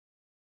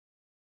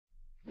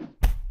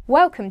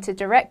Welcome to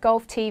Direct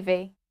Golf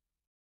TV.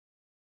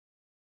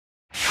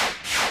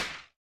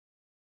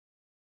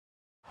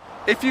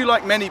 If you,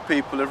 like many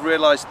people, have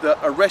realised that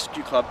a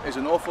rescue club is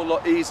an awful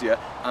lot easier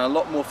and a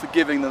lot more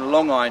forgiving than a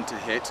long iron to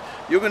hit,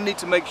 you're going to need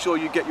to make sure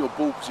you get your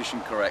ball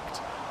position correct.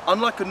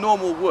 Unlike a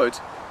normal wood,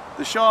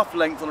 the shaft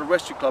length on a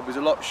rescue club is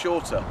a lot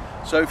shorter,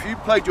 so if you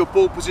played your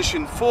ball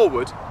position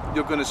forward,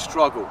 you're going to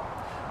struggle.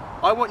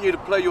 I want you to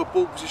play your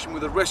ball position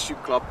with a rescue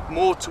club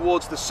more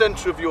towards the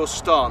centre of your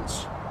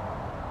stance.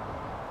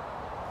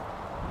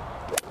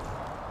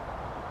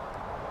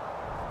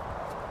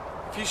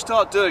 If you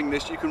start doing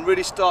this, you can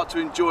really start to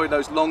enjoy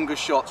those longer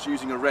shots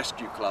using a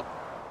rescue club.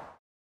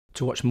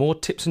 To watch more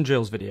tips and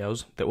drills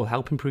videos that will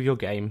help improve your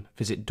game,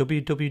 visit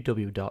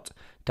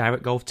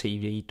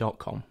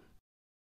www.directgolftv.com.